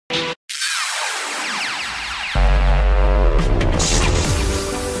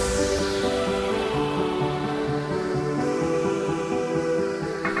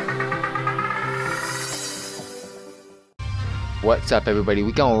What's up, everybody?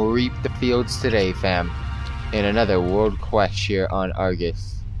 We gonna reap the fields today, fam. In another world quest here on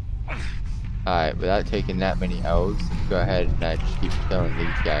Argus. Alright, without taking that many L's, let's go ahead and just keep killing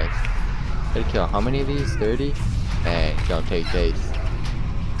these guys. Gotta kill how many of these? 30? Man, it's gonna take days.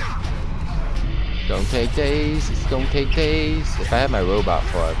 Don't take days, it's gonna take days. If I had my robot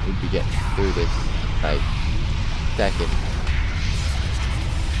farm, we'd be getting through this, like, seconds.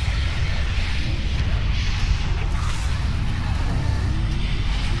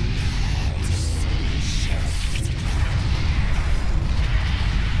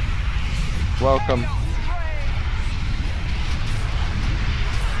 Welcome.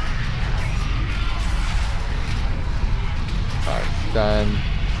 Alright, done.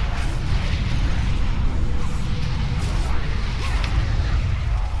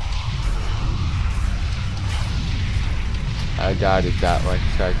 I dodged that one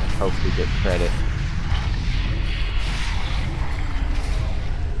so I can hopefully get credit.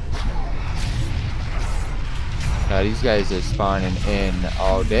 Now these guys are spawning in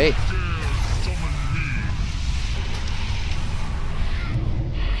all day.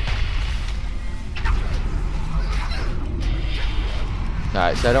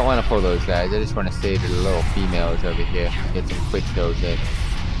 Alright, so I don't want to pull those guys, I just want to save the little females over here. Get some quick kills in.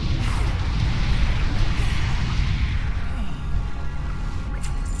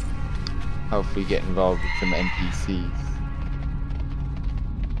 Hopefully get involved with some NPCs.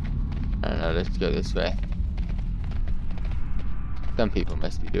 I don't know, let's go this way. Some people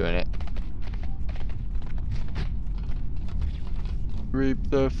must be doing it. Reap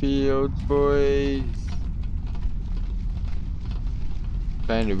the fields, boys.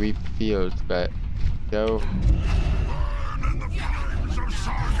 Trying to reap the fields, but go.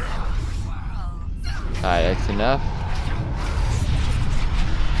 Alright, that's enough.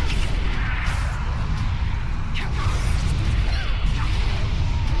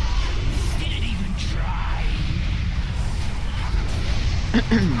 Let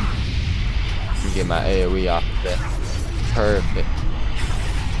me get my AoE off of it. Perfect.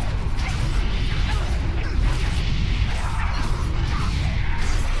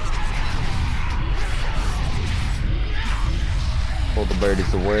 Pull the bird is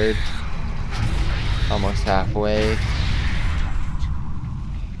the word. Almost halfway.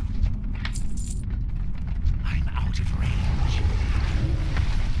 I'm out of range.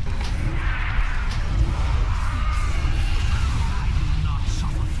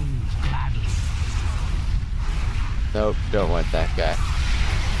 Nope, don't want that guy.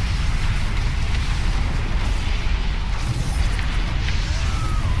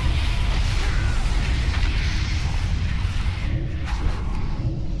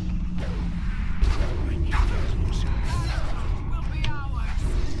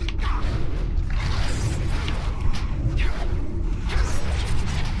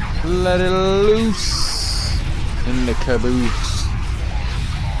 Let it loose in the caboose.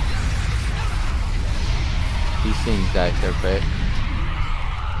 These things die so quick.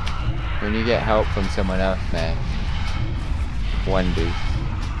 When you get help from someone else, man, wonders.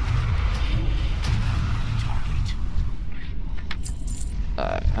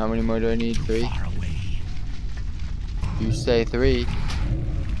 How many more do I need? 3? You say 3.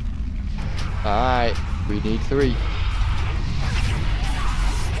 Alright, we need 3.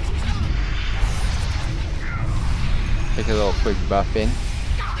 Take a little quick buff in.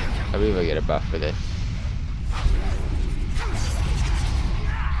 I believe I get a buff for this.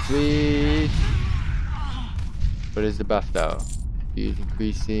 Sweet. What is the buff though? Speed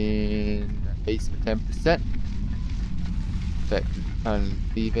increasing haste for 10%. Effect on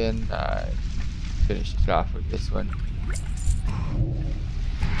thieving. Finish it off with this one.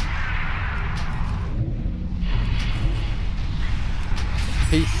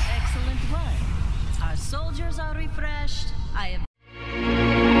 Peace. Excellent work. Our soldiers are refreshed. I have